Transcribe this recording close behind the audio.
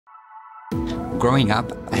Growing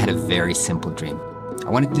up, I had a very simple dream. I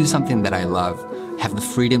wanted to do something that I love, have the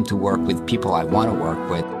freedom to work with people I want to work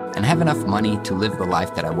with, and have enough money to live the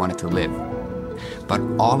life that I wanted to live. But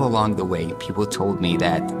all along the way, people told me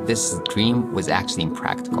that this dream was actually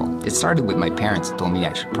impractical. It started with my parents who told me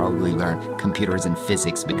I should probably learn computers and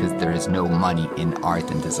physics because there is no money in art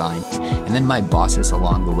and design. And then my bosses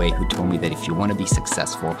along the way who told me that if you want to be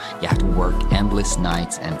successful, you have to work endless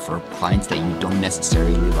nights and for clients that you don't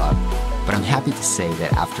necessarily love. But I'm happy to say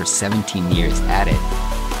that after 17 years at it,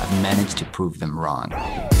 I've managed to prove them wrong.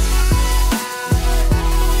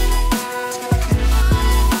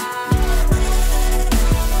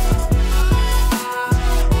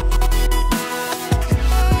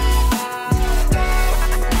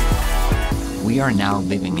 We are now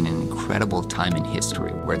living in an incredible time in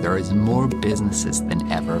history where there is more businesses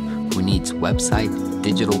than ever who needs website,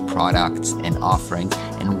 digital products, and offerings,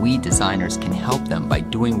 and we designers can help them by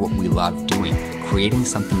doing what we love doing, creating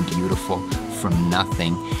something beautiful from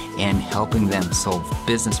nothing and helping them solve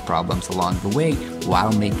business problems along the way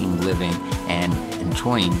while making a living and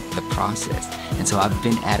enjoying the process. And so I've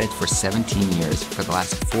been at it for 17 years. For the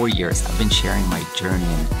last 4 years, I've been sharing my journey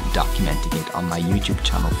and documenting it on my YouTube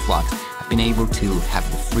channel, Flux. I've been able to have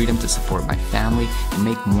the freedom to support my family and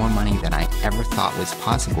make more money than I ever thought was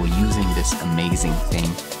possible using this amazing thing,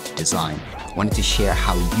 design. I wanted to share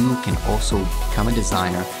how you can also become a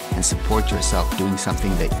designer and support yourself doing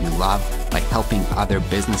something that you love by helping other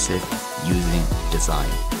businesses using design.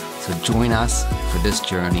 So join us for this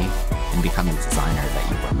journey and become the designer that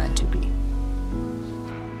you are meant to be.